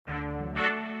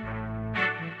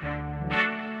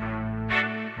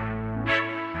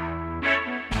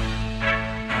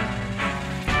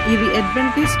ఇది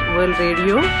Adventist World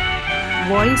radio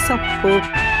voice of hope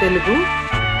Telugu.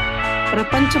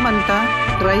 ప్రపంచమంతా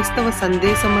క్రైస్తవ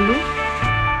సందేశములు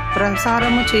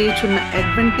ప్రసారము చేయుచున్న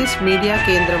అడ్వెంటిస్ట్ మీడియా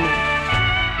కేంద్రము.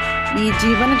 ఈ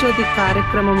జీవన జ్యోతి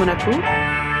కార్యక్రమమునకు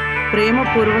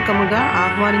ప్రేమపూర్వకముగా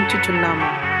ఆహ్వానించుచున్నాము.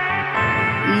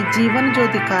 ఈ జీవన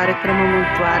జ్యోతి కార్యక్రమము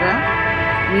ద్వారా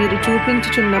మీరు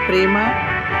చూపించుచున్న ప్రేమ,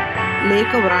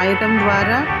 లేఖ వ్రాయటం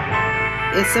ద్వారా,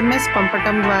 SMS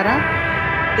పంపటం ద్వారా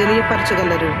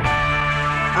తెలియపరచగలరు.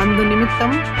 అందు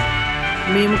నిమిత్తం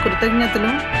మేము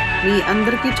కృతజ్ఞతలు మీ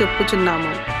అందరికీ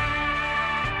చెప్పుచున్నాము.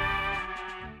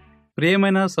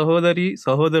 ప్రియమైన సహోదరి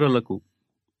సహోదరులకు,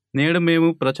 నేడు మేము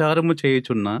ప్రచారము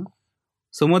చేయుచున్న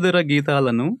సుమధుర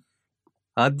గీతాలను,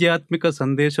 ఆధ్యాత్మిక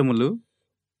సందేశములు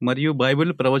మరియు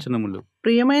బైబిల్ ప్రవచనములు.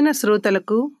 ప్రియమైన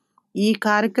శ్రోతలకు ఈ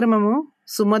కార్యక్రమము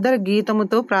సుమధుర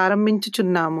గీతముతో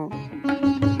ప్రారంభించుచున్నాము.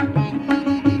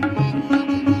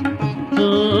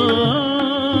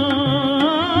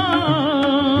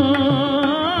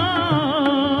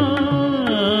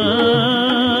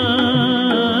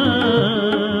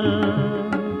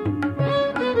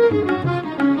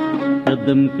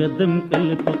 కదం కదం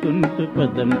కలుపుకుంటూ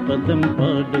పదం పదం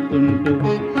పాడుకుంటూ,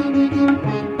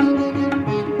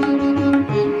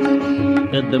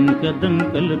 కదం కదం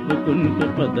కలుపుకుంటూ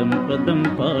పదం పదం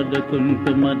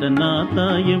పాడుకుంటూ, మరణాత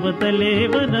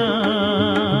యువతలేవరా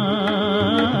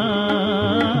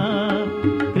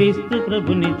క్రీస్తు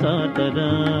ప్రభుని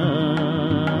చాటరా,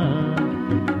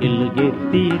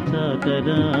 ఎలుగెత్తి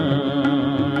చాటరా,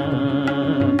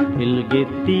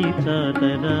 ఎలుగెత్తి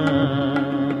చాటరా.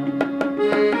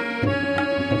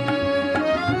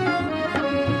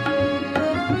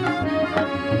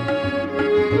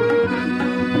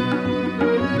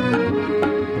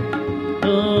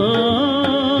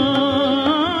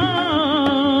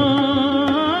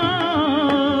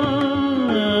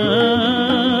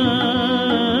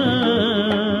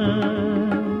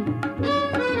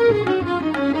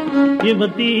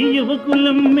 యువతీ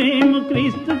యువకులం మేము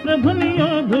క్రీస్తు ప్రభుని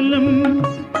యోధులం,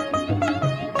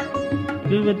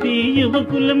 యువతీ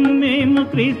యువకులం మేము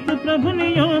క్రీస్తు ప్రభుని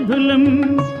యోధులం,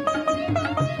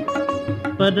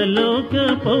 పరలోక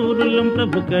పౌరులం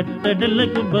ప్రభు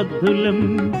కట్టడలకు బద్ధులం,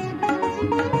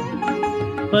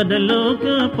 పరలోక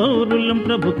పౌరులం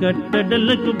ప్రభు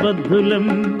కట్టడలకు బద్ధులం,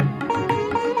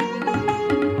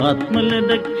 ఆత్మల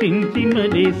రక్షించి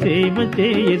మరి సేవ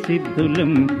చేయ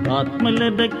సిద్ధులం, ఆత్మల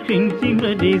రక్షించి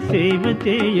మరి సేవ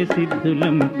చేయ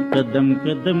సిద్ధులం. కదం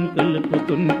కదం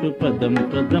కలుపుకుంటూ పదం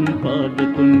పదం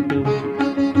పాడుకుంటూ,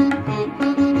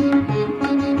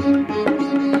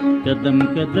 కదం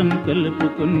కదం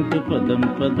కలుపుకుంటూ పదం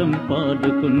పదం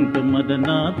పాడుకుంటూ,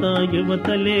 మరణాత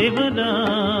యువతలేవరా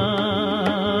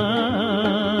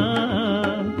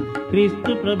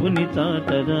క్రీస్తు ప్రభుని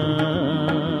చాటరా,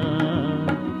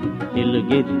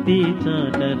 ఎలుగెత్తి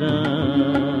చాటరా,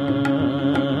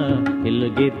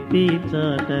 ఎలుగెత్తి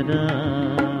చాటరా.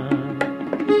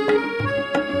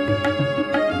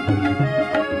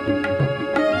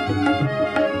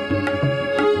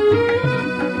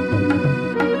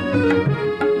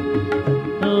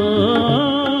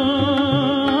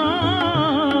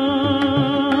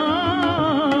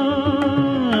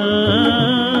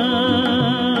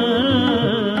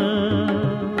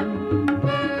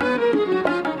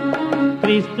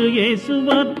 క్రీస్తు యేసు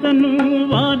వార్తను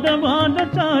వాడవాడ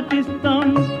చాటిస్తాం,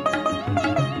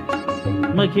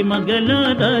 మహిమగల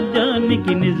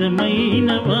రాజ్యానికి నిజమైన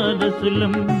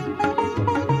వారసులం.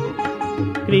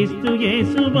 క్రీస్తు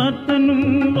యేసు వార్తను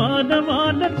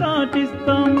వాడవాడ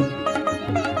చాటిస్తాం,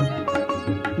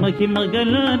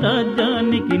 మహిమగల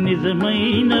రాజ్యానికి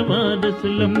నిజమైన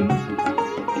వారసులం.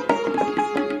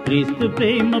 క్రీస్తు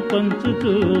ప్రేమ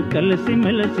పంచుతూ కలిసి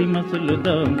మెలసి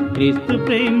మసులుదాం, క్రీస్తు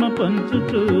ప్రేమ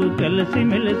పంచుతూ కలిసి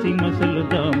మెలసి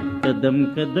మసులుదాం. కదం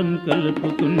కదం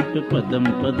కలుపుకుంటూ పదం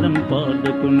పదం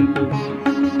పాడుకుంటూ,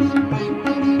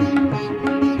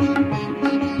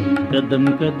 కదం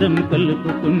కదం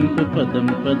కలుపుకుంటూ పదం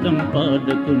పదం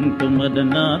పాడుకుంటూ,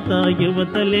 మరణాత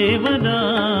యువతలేవరా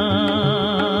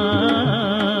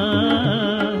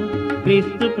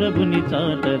క్రీస్తు ప్రభుని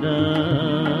చాటరా,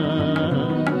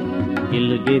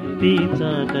 ఎలుగెత్తి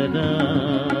చాటరా,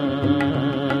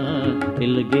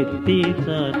 ఎలుగెత్తి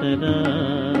చాటరా.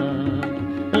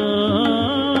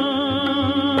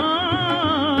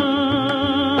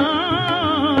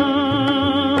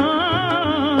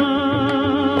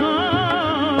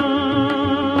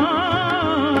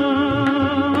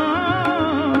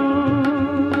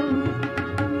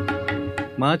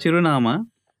 మా చిరునామా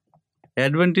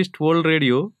Adventist World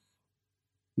Radio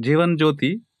Jeevan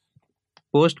Jyoti,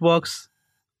 post box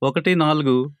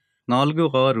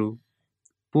 1446,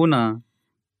 Poona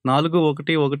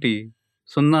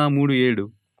 411037.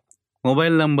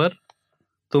 Mobile number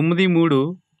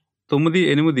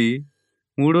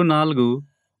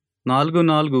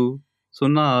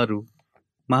 9398344406.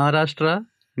 Maharashtra,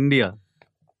 India.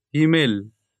 Email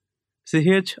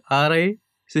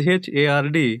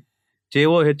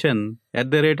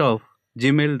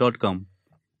chhardzjohn@gmail.com.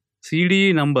 CDE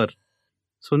number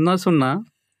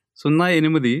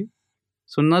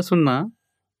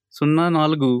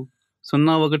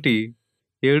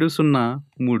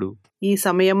 00080004017003. ఈ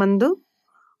సమయమందు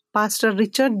పాస్టర్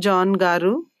రిచర్డ్ జాన్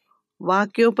గారు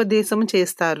వాక్యోపదేశం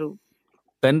చేస్తారు.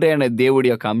 తండ్రి అనే దేవుడి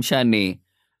యొక్క అంశాన్ని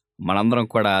మనందరం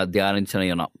కూడా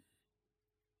ధ్యానించనున్నాం.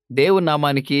 దేవుని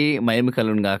నామానికి మహిమ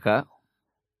కలుగును గాక.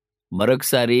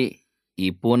 మరొకసారి ఈ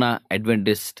పూనా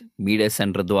అడ్వెంటిస్ట్ మీడియా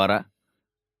సెంటర్ ద్వారా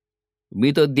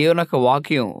మీతో దేవుని యొక్క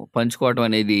వాక్యం పంచుకోవటం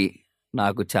అనేది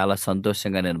నాకు చాలా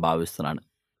సంతోషంగా నేను భావిస్తున్నాను.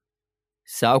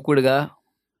 సేవకుడిగా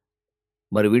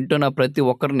మరి వింటున్న ప్రతి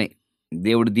ఒక్కరిని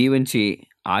దేవుడు దీవించి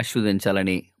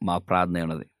ఆశీర్వదించాలని మా ప్రార్థన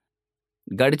ఉన్నది.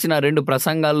 గడిచిన 2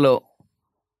 ప్రసంగాల్లో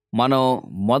మనం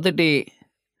మొదటి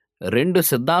 2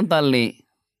 సిద్ధాంతాలని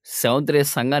సెవెంత్ డే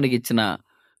సంఘానికి ఇచ్చిన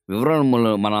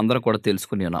వివరణలు మనం అందరం కూడా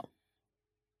తెలుసుకుని ఉన్నాం.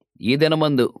 ఈ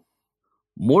దినమందు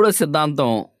 3వ సిద్ధాంతం,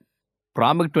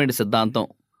 ప్రాముఖ్యమైన సిద్ధాంతం,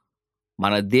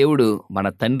 మన దేవుడు మన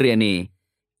తండ్రి అని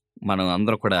మనం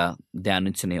అందరూ కూడా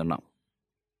ధ్యానించుని ఉన్నాం.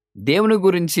 దేవుని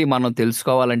గురించి మనం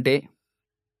తెలుసుకోవాలంటే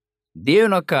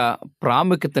దేవుని యొక్క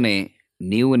ప్రాముఖ్యతని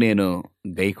నీవు నేను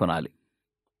గైకొనాలి.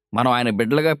 మనం ఆయన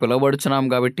బిడ్డలుగా పిలువబడుచున్నాం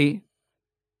కాబట్టి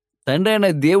తండ్రి అయిన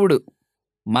దేవుడు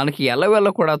మనకి ఎల్లవెల్ల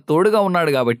కూడా తోడుగా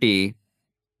ఉన్నాడు కాబట్టి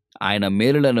ఆయన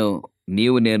మేలులను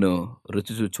నీవు నేను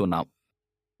రుచి చూచున్నాం.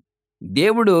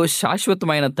 దేవుడు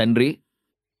శాశ్వతమైన తండ్రి,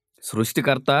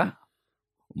 సృష్టికర్త,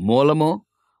 మూలము,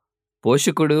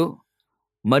 పోషకుడు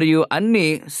మరియు అన్ని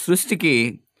సృష్టికి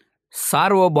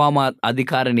సార్వభౌమ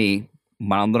అధికారిని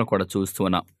మనందరం కూడా చూస్తూ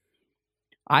ఉన్నాం.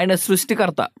 ఆయన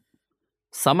సృష్టికర్త,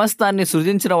 సమస్తాన్ని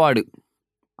సృజించినవాడు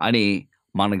అని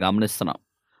మనం గమనిస్తున్నాం.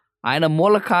 ఆయన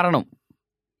మూల కారణం,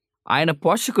 ఆయన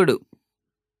పోషకుడు,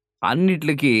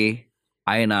 అన్నిటికీ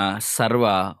ఆయన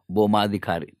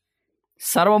సర్వభౌమాధికారి.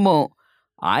 సర్వము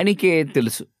ఆయనకే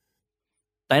తెలుసు.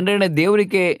 తండ్రి అయిన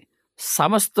దేవునికే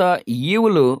సమస్త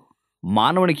ఈవులు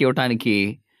మానవునికి ఇవ్వటానికి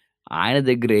ఆయన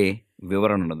దగ్గరే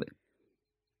వివరణ ఉన్నది.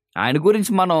 ఆయన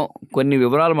గురించి మనం కొన్ని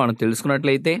వివరాలు మనం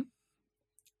తెలుసుకున్నట్లయితే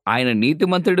ఆయన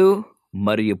నీతిమంతుడు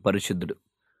మరియు పరిశుద్ధుడు.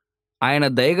 ఆయన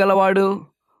దయగలవాడు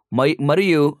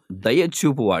మరియు దయ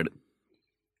చూపువాడు.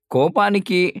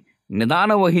 కోపానికి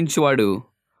నిదానం వహించువాడు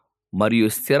మరియు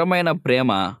స్థిరమైన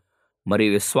ప్రేమ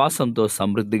మరియు విశ్వాసంతో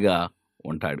సమృద్ధిగా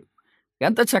ఉంటాడు.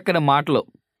 ఎంత చక్కని మాటలు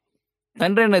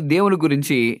తండ్రి అయిన దేవుని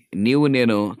గురించి నీవు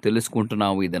నేను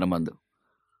తెలుసుకుంటున్నావు ఈ దినమందు.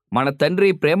 మన తండ్రి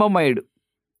ప్రేమమయుడు,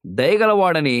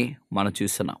 దయగలవాడని మనం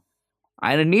చూస్తున్నాం.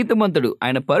 ఆయన నీతిమంతుడు,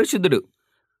 ఆయన పరిశుద్ధుడు.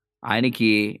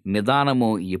 ఆయనకి నిదానము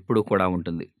ఎప్పుడు కూడా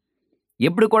ఉంటుంది.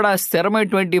 ఎప్పుడు కూడా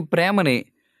స్థిరమైనటువంటి ప్రేమని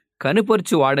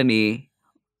కనుపరుచువాడని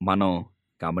మనం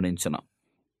గమనించున్నాం.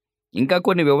 ఇంకా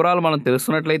కొన్ని వివరాలు మనం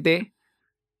తెలుసుకున్నట్లయితే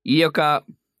ఈ యొక్క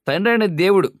తండ్రి అయిన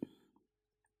దేవుడు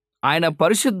ఆయన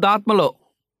పరిశుద్ధాత్మలో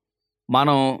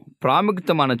మనం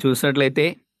ప్రాముఖ్యత మనం చూసినట్లయితే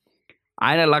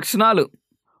ఆయన లక్షణాలు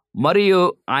మరియు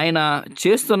ఆయన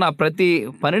చేస్తున్న ప్రతి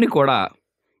పనిని కూడా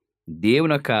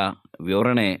దేవుని యొక్క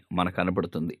వివరణే మనకు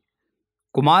కనపడుతుంది.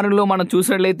 కుమారులు మనం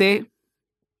చూసినట్లయితే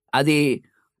అది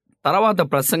తర్వాత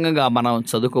ప్రసంగంగా మనం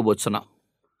చదువుకోబోతున్నాం.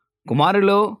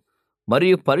 కుమారులు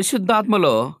మరియు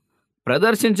పరిశుద్ధాత్మలో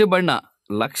ప్రదర్శించబడిన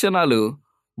లక్షణాలు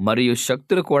మరియు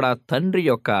శక్తులు కూడా తండ్రి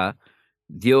యొక్క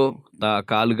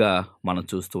ద్యోతకాలుగా మనం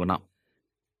చూస్తూ ఉన్నాం.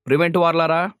 ప్రివెంట్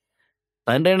వార్లారా,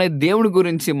 తండ్రి అనే దేవుడి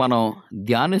గురించి మనం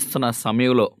ధ్యానిస్తున్న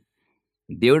సమయంలో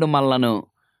దేవుడు మనలను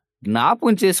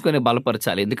జ్ఞాపకం చేసుకొని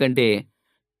బలపరచాలి. ఎందుకంటే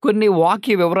కొన్ని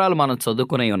వాక్య వివరాలు మనం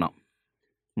చదువుకునే ఉన్నాం.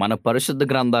 మన పరిశుద్ధ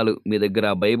గ్రంథాలు మీ దగ్గర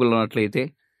బైబిల్ ఉన్నట్లయితే,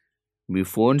 మీ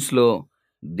ఫోన్స్లో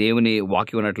దేవుని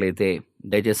వాక్యం ఉన్నట్లయితే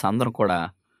దయచేసి అందరం కూడా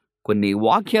కొన్ని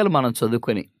వాక్యాలు మనం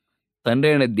చదువుకొని తండ్రి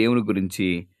అయిన దేవుని గురించి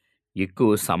ఎక్కువ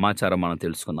సమాచారం మనం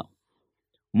తెలుసుకుందాం.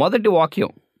 మొదటి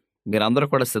వాక్యం, మీరందరూ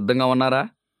కూడా సిద్ధంగా ఉన్నారా?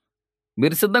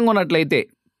 మీరు సిద్ధంగా ఉన్నట్లయితే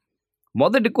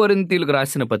 1 కొరింథీయులకు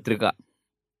రాసిన పత్రిక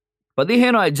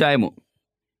 15వ అధ్యాయము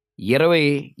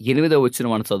 28వ వచనం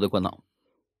మనం చదువుకుందాం.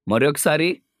 మరొకసారి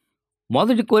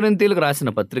 1 కొరింథీయులకు రాసిన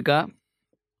పత్రిక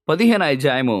 15వ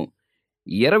అధ్యాయము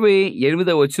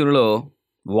 28వ వచనంలో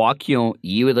వాక్యం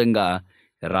ఈ విధంగా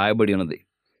రాయబడి ఉన్నది.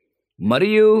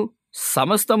 మరియు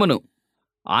సమస్తమును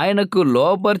ఆయనకు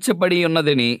లోపర్చబడి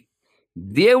ఉన్నదని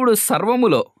దేవుడు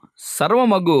సర్వములో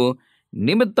సర్వమగు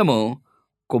నిమిత్తము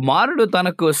కుమారుడు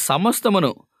తనకు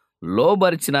సమస్తమును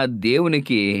లోబరిచిన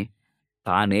దేవునికి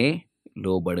తానే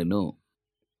లోబడును.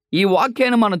 ఈ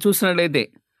వాక్యాన్ని మనం చూసినట్లయితే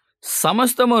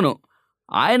సమస్తమును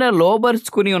ఆయన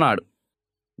లోబరుచుకుని ఉన్నాడు.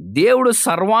 దేవుడు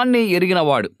సర్వాన్ని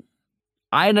ఎరిగినవాడు.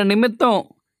 ఆయన నిమిత్తం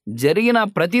జరిగిన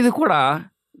ప్రతిది కూడా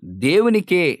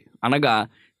దేవునికే, అనగా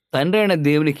తండ్రి అయిన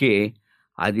దేవునికే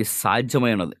అది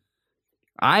సాధ్యమైనది.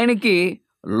 ఆయనకి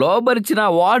లోబరిచిన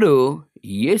వాడు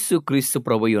యేసుక్రీస్తు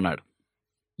ప్రభువు ఉన్నాడు.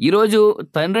 ఈరోజు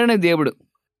తండ్రి అయిన దేవుడు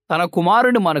తన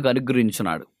కుమారుని మనకు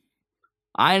అనుగ్రహించున్నాడు.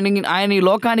 ఆయన ఈ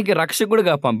లోకానికి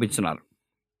రక్షకుడిగా పంపించున్నారు.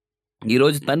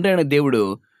 ఈరోజు తండ్రి అయిన దేవుడు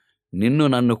నిన్ను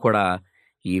నన్ను కూడా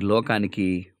ఈ లోకానికి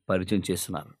పరిచయం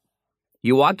చేస్తున్నారు.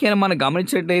 ఈ వాక్యాన్ని మనం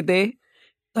గమనించినట్లయితే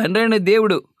తండ్రి అయిన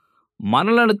దేవుడు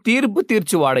మనలను తీర్పు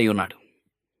తీర్చివాడై ఉన్నాడు.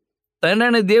 తండ్రి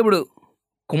అయిన దేవుడు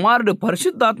కుమారుడు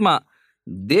పరిశుద్ధాత్మ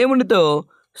దేవునితో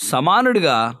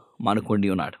సమానుడిగా మనకుండి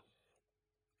ఉన్నాడు.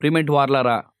 ప్రియమైన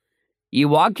వారలారా, ఈ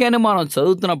వాక్యాన్ని మనం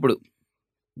చదువుతున్నప్పుడు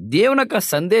దేవుని యొక్క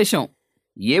సందేశం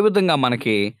ఏ విధంగా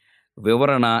మనకి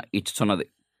వివరణ ఇచ్చుచున్నది.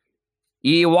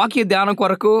 ఈ వాక్య ధ్యానం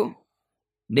కొరకు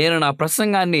నేను నా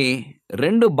ప్రసంగాన్ని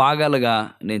 2 భాగాలుగా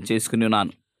నేను చేసుకుని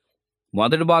ఉన్నాను.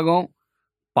 మొదటి భాగం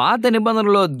పాత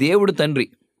నిబంధనలో దేవుడు తండ్రి,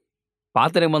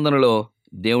 పాత నిబంధనలో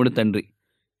దేవుడు తండ్రి.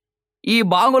 ఈ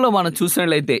భాగంలో మనం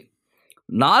చూసినట్లయితే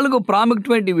 4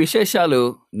 ప్రాముఖ్యమైన విశేషాలు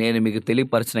నేను మీకు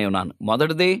తెలియపరచనే ఉన్నాను.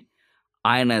 మొదటిది,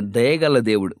 ఆయన దయగల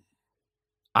దేవుడు,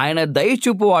 ఆయన దయ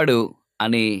చూపువాడు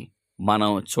అని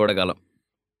మనం చూడగలం.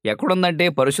 ఎక్కడుందంటే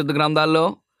పరిశుద్ధ గ్రంథాల్లో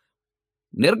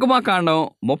నిర్గమకాండం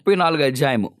 34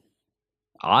 అధ్యాయము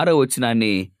 6వ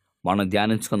వచనాన్ని మనం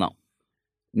ధ్యానించుకుందాం.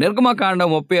 నిర్గమకాండం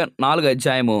 34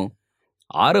 అధ్యాయము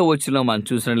 6వ వచనం మనం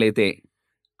చూసినట్లయితే,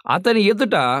 అతని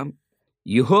ఎదుట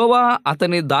యెహోవా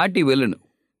అతని దాటి వెళ్ళును.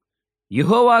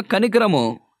 యెహోవా కనికరము,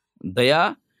 దయ,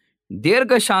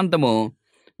 దీర్ఘశాంతము,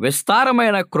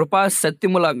 విస్తారమైన కృపా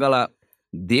సత్యముల గల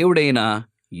దేవుడైన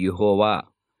యెహోవా.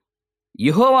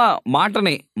 యెహోవా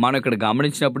మాటని మనం ఇక్కడ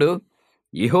గమనించినప్పుడు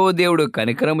యెహోవా దేవుడు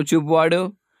కనికరము చూపువాడు,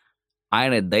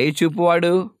 ఆయన దయ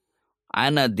చూపువాడు,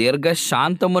 ఆయన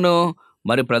దీర్ఘశాంతమును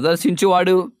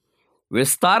ప్రదర్శించువాడు,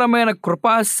 విస్తారమైన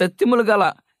కృపా సత్యములు గల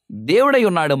దేవుడై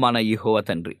ఉన్నాడు మన యెహోవా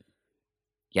తండ్రి.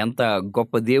 ఎంత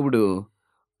గొప్ప దేవుడు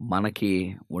మనకి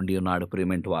ఉండి ఉన్నాడు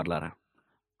ప్రియమైన వారలారా.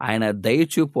 ఆయన దయ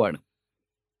చూపువాడు.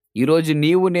 ఈరోజు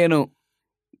నీవు నేను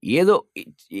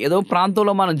ఏదో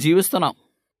ప్రాంతంలో మనం జీవిస్తున్నాం.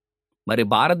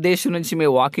 భారతదేశం నుంచి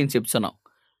మేము వాకింగ్ చెప్తున్నాం.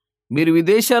 మీరు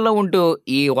విదేశాల్లో ఉంటూ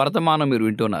ఈ వర్తమానం మీరు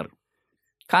వింటున్నారు.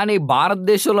 కానీ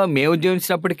భారతదేశంలో మేము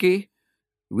జీవించినప్పటికీ,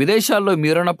 విదేశాల్లో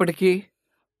మీరున్నప్పటికీ,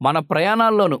 మన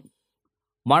ప్రయాణాల్లోనూ,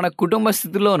 మన కుటుంబ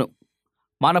స్థితిలోనూ,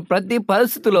 మన ప్రతి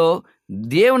పరిస్థితిలో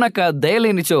దేవుని యొక్క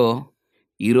దయలేనిచో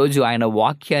ఈరోజు ఆయన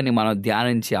వాక్యాన్ని మనం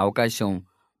ధ్యానించే అవకాశం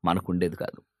మనకు ఉండేది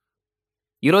కాదు.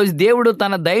 ఈరోజు దేవుడు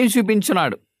తన దయ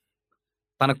చూపించున్నాడు,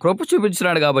 తన కృప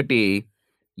చూపించున్నాడు. కాబట్టి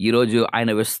ఈరోజు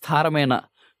ఆయన విస్తారమైన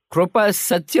కృప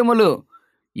సత్యములు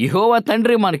యెహోవా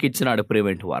తండ్రి మనకిచ్చినాడు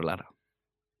ప్రియమైన వారలారా.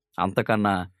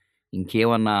 అంతకన్నా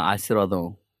ఇంకేమన్నా ఆశీర్వాదం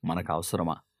మనకు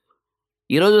అవసరమా?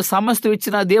 ఈరోజు సమస్తం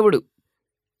ఇచ్చిన దేవుడు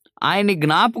ఆయన్ని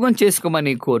జ్ఞాపకం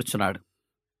చేసుకోమని కోరుచున్నాడు.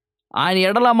 ఆయన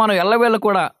ఎడల మనం ఎల్లవేళ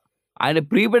కూడా ఆయన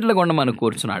ప్రియబిడ్డలుగా ఉండమని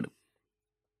కోరుచున్నాడు.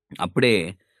 అప్పుడే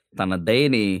తన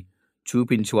దయని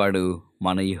చూపించువాడు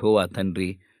మన యెహోవా తండ్రి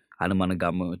అని మనం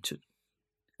గమనించవచ్చు.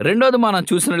 రెండోది మనం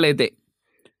చూసినట్లయితే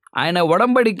ఆయన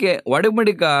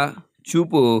ఒడంబడిక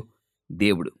చూపు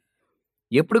దేవుడు.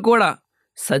 ఎప్పుడు కూడా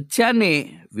సత్యాన్ని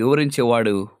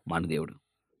వివరించేవాడు మన దేవుడు.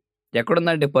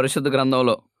 ఎక్కడుందంటే పరిశుద్ధ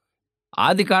గ్రంథంలో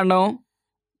ఆదికాండం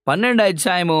 12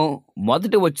 అధ్యాయము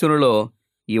 1వ వచనంలో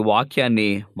ఈ వాక్యాన్ని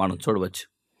మనం చూడవచ్చు.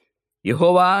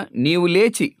 యెహోవా, నీవు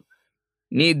లేచి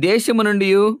నీ దేశము నుండి,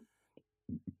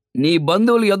 నీ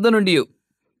బంధువుల యొద్ద నుండి,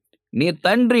 నీ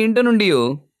తండ్రి ఇంటి నుండి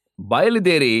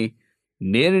బయలుదేరి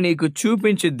నేను నీకు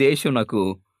చూపించే దేశమునకు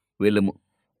వెళ్ళుము.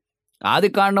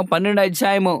 ఆదికాండం 12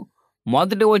 అధ్యాయము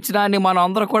 1వ వచనాన్ని మనం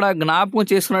అందరం కూడా జ్ఞాపకం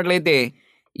చేసుకున్నట్లయితే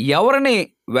ఎవరిని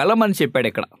వెళ్ళమని చెప్పాడు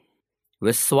ఇక్కడ?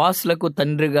 విశ్వాసులకు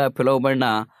తండ్రిగా పిలువబడిన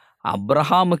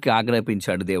అబ్రహాముకి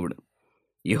ఆజ్ఞాపించాడు దేవుడు.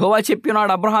 యెహోవా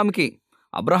చెప్పినాడు అబ్రహాముకి,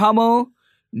 అబ్రహాము,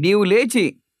 నీవు లేచి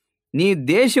నీ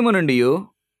దేశము నుండి,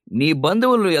 నీ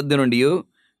బంధువుల యొద్ద నుండి,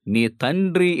 నీ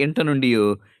తండ్రి ఇంట నుండి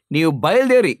నీవు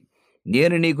బయలుదేరి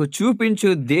నేను నీకు చూపించు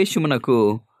దేశమునకు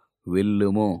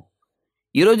వెళ్ళుము.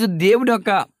 ఈరోజు దేవుని యొక్క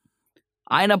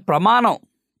ఆయన ప్రమాణం,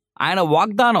 ఆయన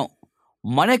వాగ్దానం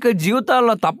మన యొక్క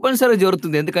జీవితాల్లో తప్పనిసరిగా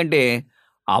జరుగుతుంది. ఎందుకంటే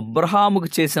అబ్రహాముకు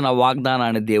చేసిన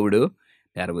వాగ్దానాన్ని దేవుడు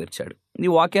నెరవేర్చాడు. ఈ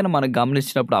వాక్యాన్ని మనం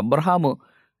గమనించినప్పుడు అబ్రహాము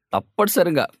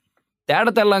తప్పనిసరిగా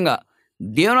తేడతెల్లంగా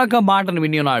దేవుని యొక్క మాటను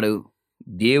విని ఉన్నాడు.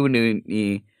 దేవుని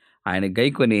ఆయన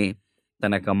గైకొని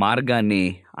తన యొక్క మార్గాన్ని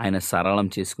ఆయన సరళం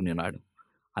చేసుకుని ఉన్నాడు.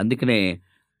 అందుకనే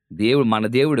మన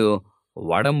దేవుడు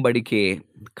వడంబడికే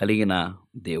కలిగిన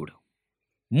దేవుడు.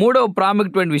 మూడో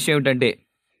ప్రాముఖ్యమైన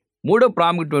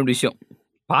విషయం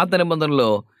పాత నిబంధనలో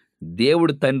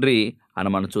దేవుడు తండ్రి అని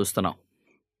మనం చూస్తున్నాం.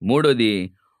 మూడోది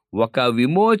ఒక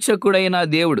విమోచకుడైన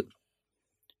దేవుడు,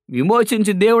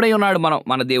 విమోచించి దేవుడై ఉన్నాడు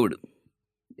మన దేవుడు.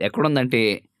 ఎక్కడుందంటే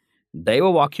దైవ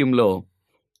వాక్యంలో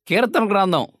కీర్తన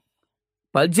గ్రంథం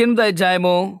 18వ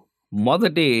అధ్యాయము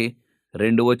మొదటి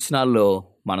 2 వచనాల్లో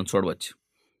మనం చూడవచ్చు.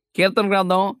 కీర్తన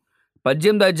గ్రంథం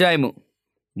 18వ అధ్యాయము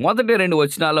మొదటి 2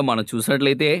 వచనాల్లో మనం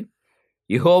చూసినట్లయితే,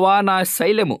 యెహోవా నా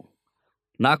శైలము,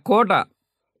 నా కోట,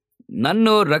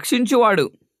 నన్ను రక్షించువాడు,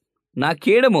 నా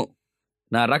కేడము,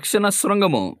 నా రక్షణ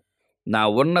శృంగము, నా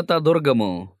ఉన్నత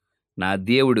దుర్గము, నా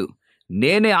దేవుడు,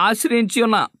 నేనే ఆశ్రయించి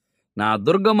ఉన్న నా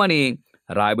దుర్గమని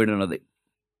రాయబడి ఉన్నది.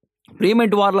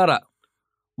 ప్రియమైన వారలారా,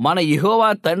 మన యెహోవా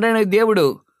తండ్రి అనే దేవుడు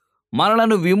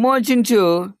మనలను విమోచించు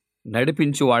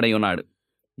నడిపించు వాడై ఉన్నాడు.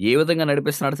 ఏ విధంగా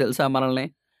నడిపిస్తున్నాడు తెలుసా? మనల్ని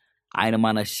ఆయన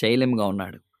మన శైలంగా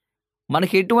ఉన్నాడు.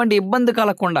 మనకి ఎటువంటి ఇబ్బంది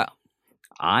కలగకుండా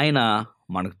ఆయన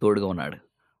మనకు తోడుగా ఉన్నాడు,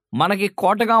 మనకి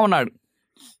కోటగా ఉన్నాడు.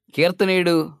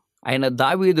 కీర్తనీయుడు అయిన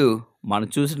దావీదు మనం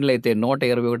చూసినట్లయితే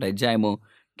 121 అధ్యాయము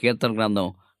కీర్తన గ్రంథం,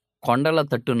 కొండల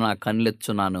తట్టు నా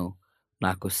కన్నులెచ్చున్నాను,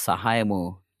 నాకు సహాయము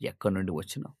ఎక్కడి నుండి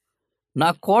వచ్చును, నా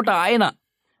కోట ఆయన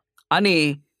అని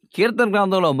కీర్తన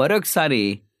గ్రంథంలో మరొకసారి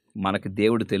మనకు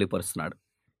దేవుడు తెలియపరుస్తున్నాడు.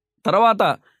 తర్వాత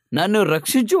నన్ను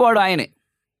రక్షించువాడు ఆయనే.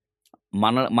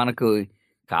 మనకు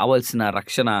కావలసిన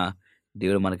రక్షణ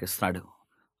దేవుడు మనకిస్తున్నాడు.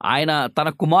 ఆయన తన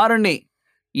కుమారుణ్ణి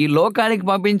ఈ లోకానికి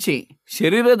పంపించి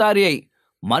శరీరధారి అయి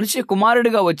మనిషి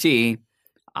కుమారుడిగా వచ్చి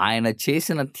ఆయన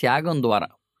చేసిన త్యాగం ద్వారా,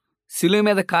 శిలువ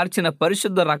మీద కార్చిన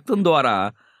పరిశుద్ధ రక్తం ద్వారా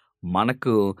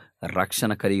మనకు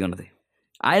రక్షణ కలిగి ఉన్నది.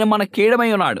 ఆయన మన కీడమై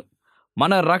ఉన్నాడు,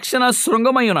 మన రక్షణ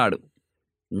శృంగమై ఉన్నాడు,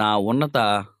 నా ఉన్నత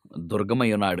దుర్గమై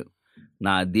ఉన్నాడు,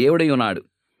 నా దేవుడై ఉన్నాడు,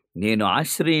 నేను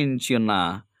ఆశ్రయించి ఉన్న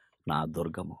నా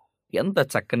దుర్గము. ఎంత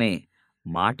చక్కని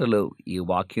మాటలు ఈ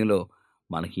వాక్యంలో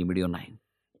మనకి ఇమిడి ఉన్నాయి.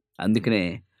 అందుకనే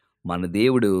మన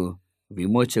దేవుడు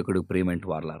విమోచకుడు. ప్రియమైన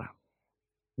వారలారా,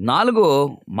 4వ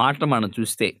మాట మనం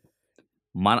చూస్తే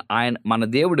మన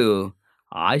దేవుడు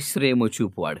ఆశ్రయము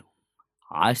చూపువాడు,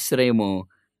 ఆశ్రయము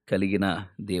కలిగిన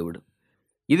దేవుడు.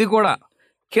 ఇది కూడా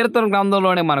కీర్తన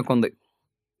గ్రంథంలోనే మనకుంది.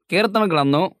 కీర్తన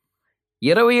గ్రంథం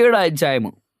 27వ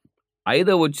అధ్యాయము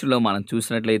 5వ వచనంలో మనం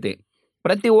చూసినట్లయితే,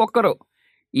 ప్రతి ఒక్కరూ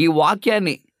ఈ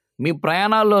వాక్యాన్ని మీ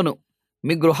ప్రయాణాల్లోనూ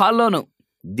మీ గృహాల్లోనూ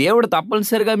దేవుడు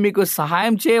తప్పనిసరిగా మీకు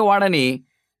సహాయం చేయవాడని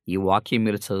ఈ వాక్యం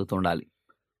మీరు చదువుతుండాలి.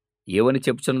 ఏమని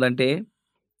చెప్తున్నదంటే,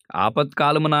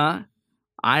 ఆపత్కాలమున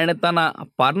ఆయన తన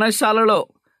పర్ణశాలలో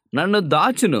నన్ను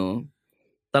దాచును,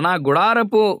 తన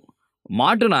గుడారపు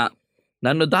మాటున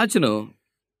నన్ను దాచును,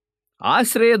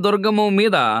 ఆశ్రయ దుర్గము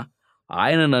మీద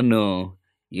ఆయన నన్ను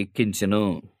ఎక్కించును.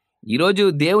 ఈరోజు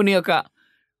దేవుని యొక్క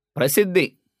ప్రసిద్ధి,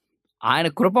 ఆయన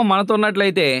కృప మనతో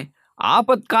ఉన్నట్లయితే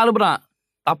ఆపత్కాలమున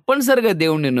తప్పనిసరిగా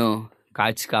దేవుడు నిన్ను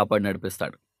కాచి కాపాడి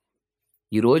నడిపిస్తాడు.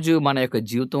 ఈరోజు మన యొక్క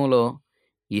జీవితంలో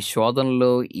ఈ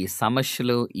శోధనలు, ఈ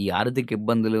సమస్యలు, ఈ ఆర్థిక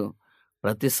ఇబ్బందులు,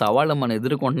 ప్రతి సవాళ్ళు మనం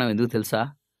ఎదుర్కొంటున్నాం. ఎందుకు తెలుసా?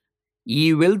 ఈ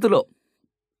వెల్తులో,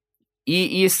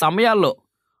 ఈ సమయాల్లో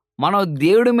మనం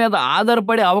దేవుడి మీద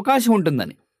ఆధారపడే అవకాశం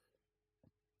ఉంటుందని.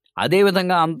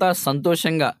 అదేవిధంగా అంతా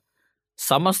సంతోషంగా,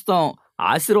 సమస్తం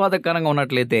ఆశీర్వాదకరంగా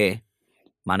ఉన్నట్లయితే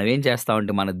మనం ఏం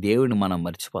చేస్తామంటే మన దేవుడిని మనం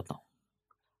మర్చిపోతాం.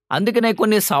 అందుకనే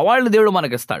కొన్ని సవాళ్ళు దేవుడు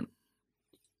మనకిస్తాడు.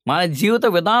 మన జీవిత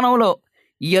విధానంలో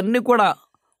ఇవన్నీ కూడా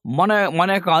మన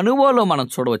యొక్క అనుభవంలో మనం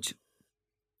చూడవచ్చు.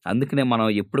 అందుకనే మనం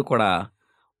ఎప్పుడు కూడా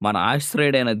మన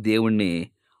ఆశ్రయుడైన దేవుణ్ణి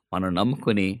మనం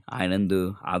నమ్ముకొని ఆయనందు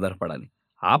ఆధారపడాలి.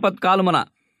 ఆపత్కాలమున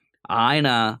ఆయన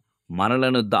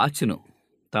మనలను దాచును,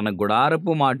 తన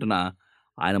గుడారపు మాటున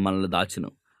ఆయన మనల్ని దాచును,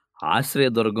 ఆశ్రయ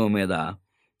దుర్గం మీద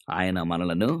ఆయన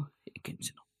మనలను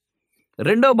ఎక్కించును.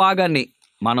 2వ భాగాన్ని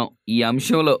మనం ఈ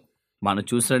అంశంలో మనం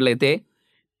చూసినట్లయితే,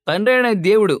 తండ్రి అయిన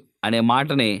దేవుడు అనే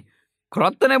మాటని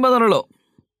క్రొత్త నిబంధనలో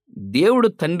దేవుడు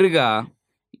తండ్రిగా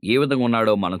ఏ విధంగా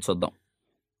ఉన్నాడో మనం చూద్దాం.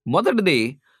 మొదటిది,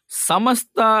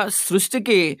 సమస్త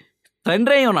సృష్టికి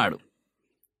తండ్రి అయి ఉన్నాడు.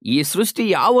 ఈ సృష్టి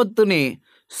యావత్తుని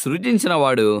సృజించిన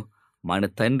వాడు మన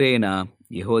తండ్రి అయిన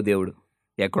యెహోవా దేవుడు.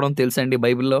 ఎక్కడో తెలుసండి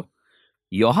బైబిల్లో?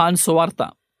 యోహాను సువార్త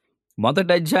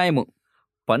 1వ అధ్యాయము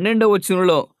 12వ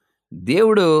వచనంలో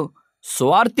దేవుడు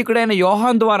సువార్తికుడైన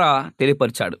యోహాను ద్వారా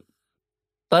తెలియపరిచాడు.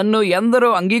 తన్ను ఎందరో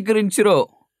అంగీకరించిరో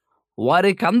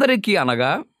వారికందరికీ,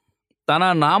 అనగా తన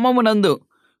నామమునందు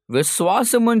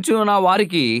విశ్వాసముంచున్న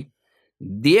వారికి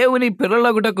దేవుని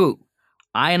పిల్లలగుటకు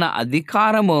ఆయన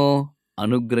అధికారము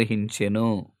అనుగ్రహించెను.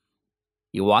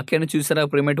 ఈ వాక్యాన్ని చూసారా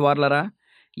ప్రియమైన వారలారా?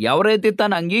 ఎవరైతే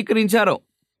తను అంగీకరించారో,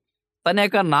 తన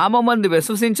యొక్క నామమందు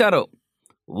విశ్వసించారో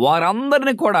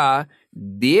వారందరినీ కూడా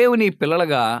దేవుని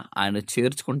పిల్లలుగా ఆయన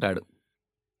చేర్చుకుంటాడు.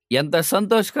 ఎంత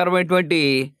సంతోషకరమైనటువంటి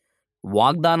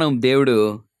వాగ్దానం దేవుడు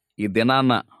ఈ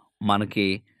దినాన్న మనకి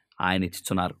ఆయన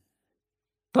ఇచ్చుచున్నారు.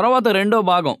 తర్వాత రెండో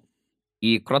భాగం,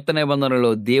 ఈ క్రొత్త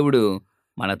నిబంధనలో దేవుడు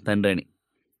మన తండ్రి అని.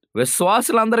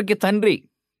 విశ్వాసులందరికీ తండ్రి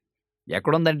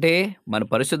ఎక్కడుందంటే మన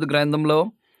పరిశుద్ధ గ్రంథంలో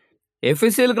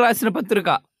ఎఫెసీయులకు రాసిన పత్రిక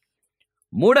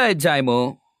 3వ అధ్యాయము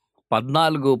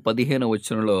 14-15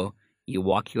 వచనంలో ఈ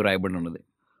వాక్యం రాయబడి ఉన్నది.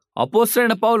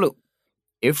 అపోస్తలుడైన పౌలు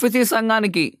ఎఫెసీ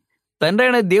సంఘానికి తండ్రి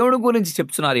అయిన దేవుడి గురించి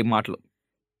చెప్తున్నారు. ఈ మాటలు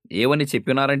ఏమని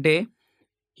చెప్పినారంటే,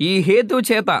 ఈ హేతు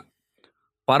చేత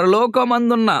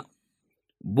పరలోకమందున్న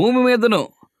భూమి మీదను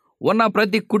ఉన్న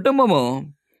ప్రతి కుటుంబము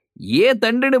ఏ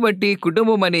తండ్రిని బట్టి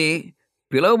కుటుంబమని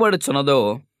పిలువబడుచున్నదో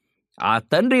ఆ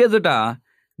తండ్రి ఎదుట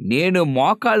నేను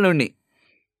మోకాళ్ళుండి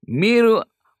మీరు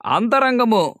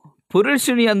అంతరంగము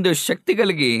పురుషుని యందు శక్తి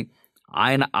కలిగి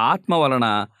ఆయన ఆత్మ వలన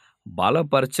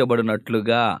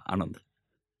బలపరచబడినట్లుగా అన్నది.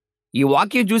 ఈ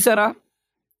వాక్యం చూసారా?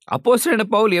 అపోస్తలుడైన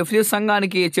పౌలు ఎఫెసీ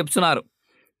సంఘానికి చెప్తున్నారు,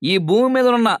 ఈ భూమి మీద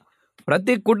ఉన్న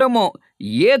ప్రతి కుటుంబం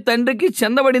ఏ తండ్రికి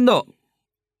చెందబడిందో.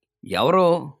 ఎవరో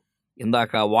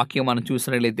ఇందాక వాక్యం మనం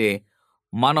చూసినట్లయితే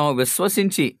మనం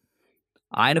విశ్వసించి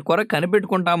ఆయన కొరకు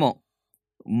కనిపెట్టుకుంటామో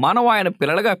మనం ఆయన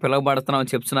పిల్లలుగా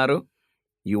పిలువబడుతున్నామని చెప్తున్నారు.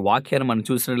 ఈ వాక్యాన్ని మనం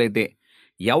చూసినట్లయితే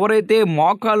ఎవరైతే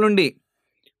మోకాళ్ళుండి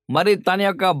మరి తన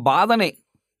యొక్క బాధని,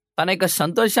 తన యొక్క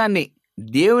సంతోషాన్ని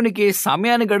దేవునికి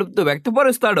సమయాన్ని గడుపుతూ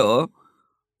వ్యక్తపరుస్తాడో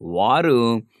వారు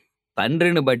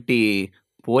తండ్రిని బట్టి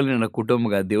పోలిన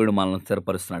కుటుంబంగా దేవుడు మనల్ని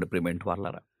స్థిరపరుస్తున్నాడు. ప్రియమైన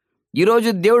వారలారా, ఈరోజు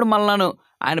దేవుడు మనలను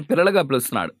ఆయన పిల్లలుగా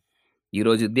పిలుస్తున్నాడు.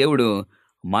 ఈరోజు దేవుడు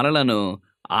మనలను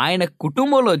ఆయన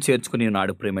కుటుంబంలో చేర్చుకుని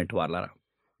ఉన్నాడు. ప్రియమైన వారలారా,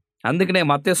 అందుకనే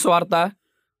మత్తయి సువార్త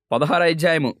 16వ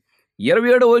అధ్యాయము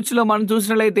 27వ వచనంలో మనం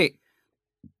చూసినట్లయితే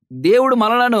దేవుడు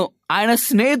మనలను ఆయన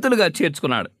స్నేహితులుగా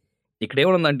చేర్చుకున్నాడు. ఇక్కడ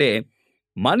ఏముందంటే,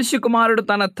 మనిషి కుమారుడు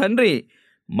తన తండ్రి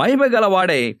మహిమ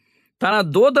గలవాడై తన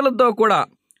దూతలతో కూడా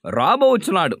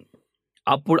రాబోచున్నాడు.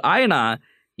 అప్పుడు ఆయన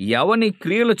ఎవని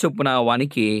క్రియల చొప్పున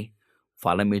వానికి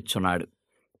ఫలమిచ్చున్నాడు.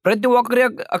 ప్రతి ఒక్కరి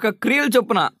యొక్క క్రియల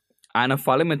చొప్పున ఆయన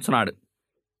ఫలమిచ్చున్నాడు.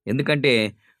 ఎందుకంటే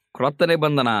క్రొత్త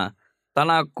నిబంధన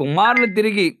తన కుమారుని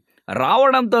తిరిగి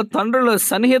రావడంతో తండ్రుల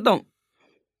సన్నిహితం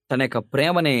తన యొక్క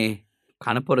ప్రేమని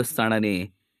కనపరుస్తాడని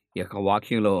ఈ యొక్క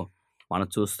వాక్యంలో మనం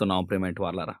చూస్తున్నాం. ప్రేమేంటి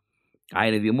వాళ్ళారా,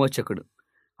 ఆయన విమోచకుడు.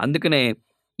 అందుకనే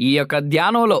ఈ యొక్క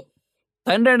ధ్యానంలో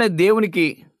తండ్రి అనే దేవునికి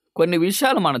కొన్ని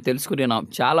విషయాలు మనం తెలుసుకున్నాం.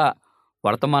 చాలా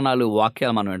వర్తమానాలు,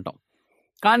 వాక్యాలు మనం వింటాం.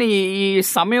 కానీ ఈ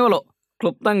సమయంలో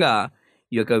క్లుప్తంగా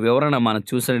ఈ యొక్క వివరణ మనం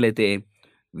చూసినట్లయితే,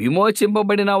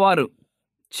 విమోచింపబడిన వారు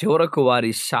చివరకు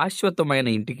వారి శాశ్వతమైన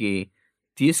ఇంటికి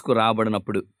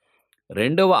తీసుకురాబడినప్పుడు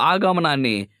రెండవ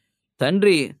ఆగమనాన్ని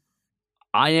తండ్రి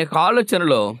ఆయన యొక్క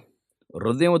ఆలోచనలో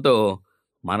హృదయంతో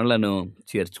మనలను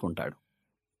చేర్చుకుంటాడు.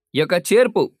 ఈ యొక్క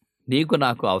చేర్పు నీకు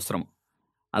నాకు అవసరం.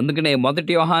 అందుకనే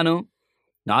 1 యోహాను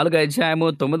 4వ అధ్యాయము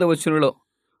 9వ వచనంలో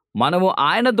మనము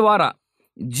ఆయన ద్వారా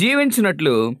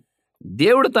జీవించినట్లు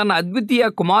దేవుడు తన అద్వితీయ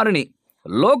కుమారుని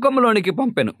లోకంలోనికి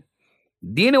పంపెను.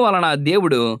 దీని వలన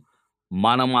దేవుడు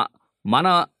మన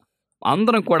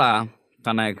అందరం కూడా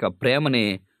తన యొక్క ప్రేమని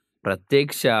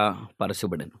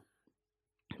ప్రత్యక్షపరచబడెను.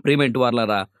 ప్రియమైన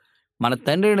వారలారా, మన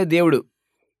తండ్రి అయిన దేవుడు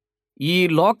ఈ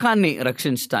లోకాన్ని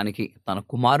రక్షించడానికి తన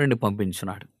కుమారుని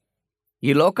పంపించున్నాడు.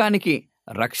 ఈ లోకానికి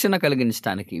రక్షణ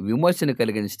కలిగించడానికి, విమోచన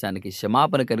కలిగించడానికి,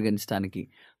 క్షమాపణ కలిగించడానికి,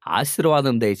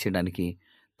 ఆశీర్వాదం దయచేయడానికి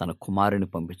తన కుమారుని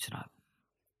పంపించున్నారు.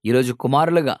 ఈరోజు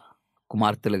కుమారులుగా,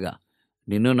 కుమార్తెలుగా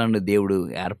నిన్ను నన్ను దేవుడు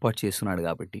ఏర్పాటు చేస్తున్నాడు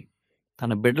కాబట్టి,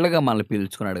 తన బిడ్డలుగా మనల్ని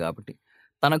పీల్చుకున్నాడు కాబట్టి,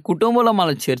 తన కుటుంబంలో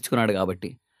మనల్ని చేర్చుకున్నాడు కాబట్టి,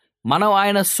 మనం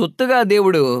ఆయన సొత్తుగా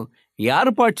దేవుడు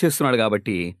ఏర్పాటు చేస్తున్నాడు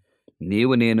కాబట్టి,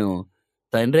 నీవు నేను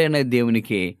తండ్రి అనే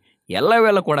దేవునికి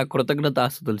ఎల్లవేళ కూడా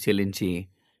కృతజ్ఞతాస్తుతులు చెల్లించి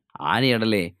ఆయన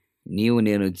ఎడలే నీవు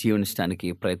నేను జీవించడానికి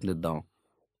ప్రయత్నిద్దాం.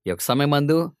 ఈ యొక్క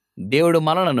సమయమందు దేవుడు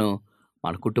మనలను,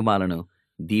 మన కుటుంబాలను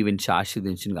దీవించి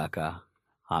ఆశీర్వదించును గాక.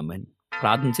 ఆమేన్.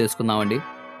 ప్రార్థన చేసుకుందామండి.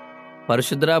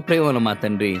 పరిశుద్ధ ప్రేమల మా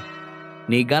తండ్రి,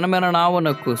 నీ ఘనమైన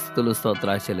నామమునకు స్తుతులు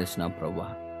స్తోత్రాలు చెల్లిస్తున్నాం ప్రభువా.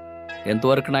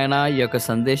 ఎంతవరకు నాయనా ఈ యొక్క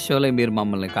సందేశంలో మీరు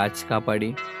మమ్మల్ని కాచి కాపాడి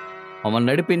మమ్మల్ని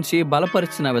నడిపించి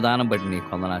బలపరిచిన విధానం బట్టి నీ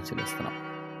వందనాలు చెల్లిస్తున్నాం.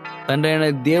 తండ్రి అయిన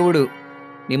దేవుడు,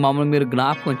 నీ మమ్మల్ని మీరు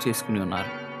జ్ఞాపకం చేసుకుని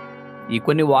ఉన్నారు. ఈ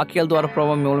కొన్ని వాక్యాల ద్వారా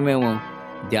ప్రభావ మిమ్మల్ని మేము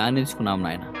ధ్యానించుకున్నాం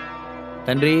నాయన.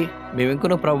 తండ్రి, మేము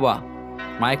ఇంకనూ ప్రభువా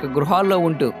మా యొక్క గృహాల్లో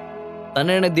ఉంటూ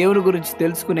తండ్రి అయిన దేవుని గురించి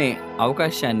తెలుసుకునే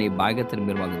అవకాశాన్ని, బాధ్యతను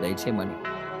మీరు మాకు దయచేయమని,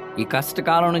 ఈ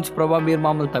కష్టకాలం నుంచి ప్రభావ మీరు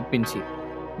మమ్మల్ని తప్పించి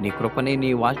నీ కృపని,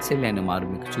 నీ వాత్సల్యాన్ని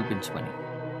మీకు చూపించమని,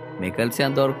 మీకు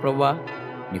కలిసేంతవరకు ప్రభావ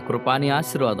నీ కృపాని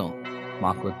ఆశీర్వాదం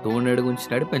మాకు తోడెడుగుంచి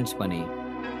నడిపించమని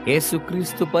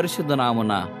యేసుక్రీస్తు పరిశుద్ధ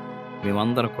నామమున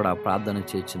మేమందరం కూడా ప్రార్థన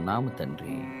చేస్తున్నాము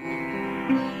తండ్రి.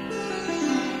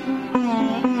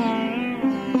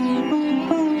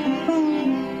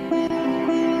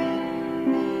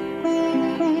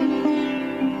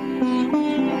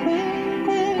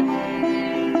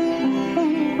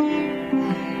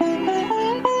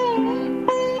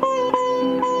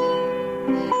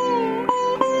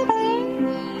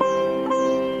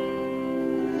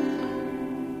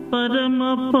 పరమ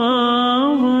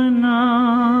పావనా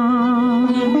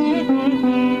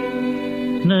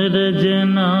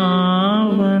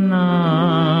నరజనావనా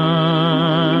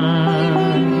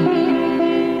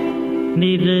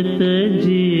నిరత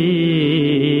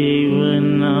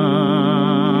జీవనా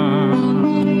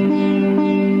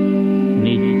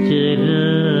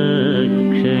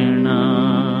నిత్యరక్షణ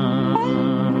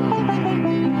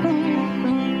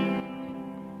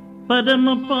పరమ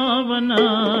పావన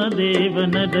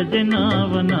దేవన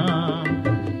రజనావన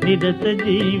నిరత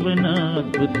జీవన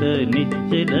అద్భుత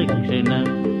నిత్య రక్షణ.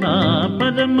 ఆ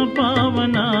పరమ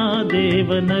పావన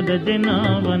దేవన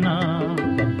రజనావన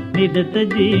నిరత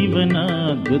జీవన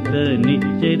అద్భుత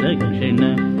నిత్య రక్షణ.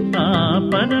 ఆ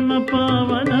పరమ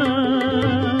పావన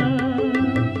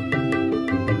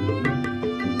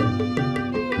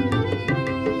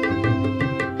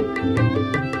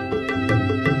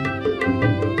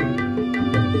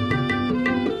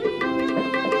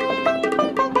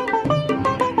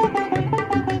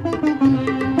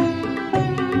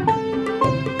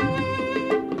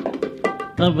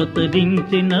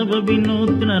అవతరించి నవ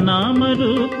వినూత్న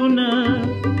నామరూపున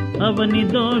అవని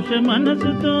దోష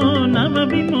మనసుతో నవ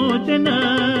విమోచన.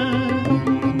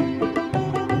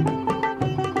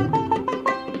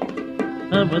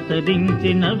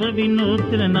 అవతరించి నవ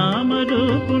వినూత్న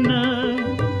నామరూపున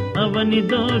అవని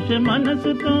దోష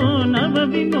మనసుతో నవ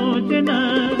విమోచన.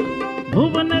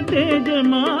 భువన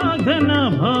తేజమా ఘన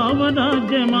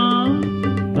భావరాజ్యమా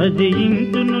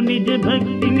భజయింతును నిజ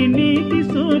భక్తిని నీతి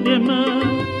సూర్యమా.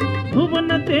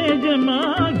 భువన తేజమా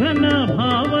ఘన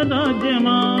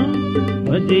భావరాజ్యమా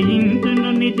భజయింతును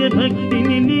నిజ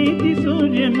భక్తిని నీతి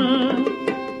సూర్యమా.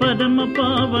 పరమ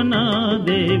పావన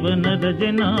దేవన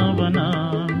రజనావన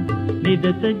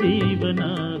నిరత జీవన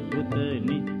అద్భుత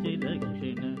నిత్య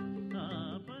రక్షణ.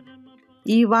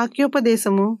 ఈ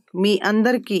వాక్యోపదేశము మీ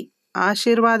అందరికీ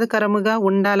ఆశీర్వాదకరముగా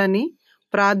ఉండాలని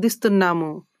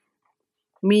ప్రార్థిస్తున్నాము.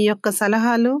 మీ యొక్క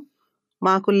సలహాలు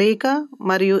మాకు లేఖ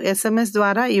మరియు SMS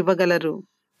ద్వారా ఇవ్వగలరు.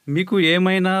 మీకు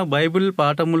ఏమైనా బైబిల్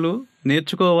పాఠములు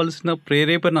నేర్చుకోవలసిన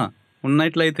ప్రేరేపణ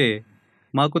ఉన్నట్లయితే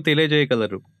మాకు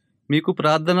తెలియజేయగలరు. మీకు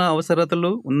ప్రార్థన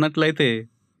అవసరతలు ఉన్నట్లయితే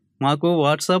మాకు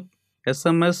వాట్సాప్,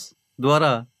 SMS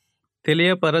ద్వారా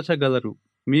తెలియపరచగలరు.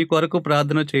 మీ కొరకు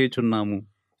ప్రార్థన చేయుచున్నాము.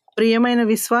 ప్రియమైన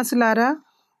విశ్వాసులారా,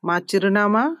 మా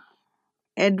చిరునామా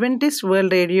Adventist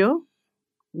World Radio,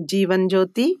 Jeevan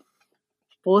Jyoti,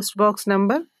 post box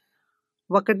number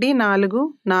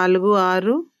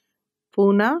 1446,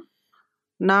 Poona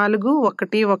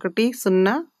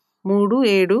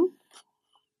 411037,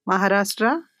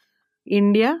 Maharashtra,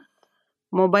 India.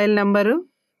 Mobile number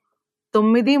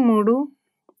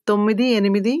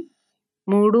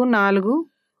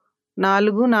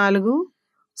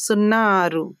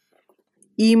 93344406.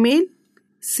 Email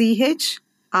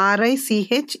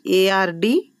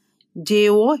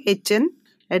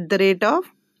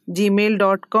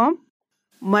CHRICHARDJOHN@gmail.com.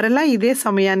 మరలా ఇదే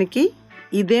సమయానికి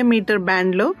ఇదే మీటర్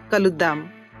బ్యాండ్లో కలుద్దాం.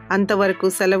 అంతవరకు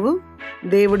సెలవు.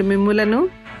 దేవుడు మిమ్ములను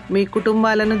మీ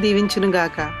కుటుంబాలను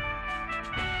దీవించునుగాక.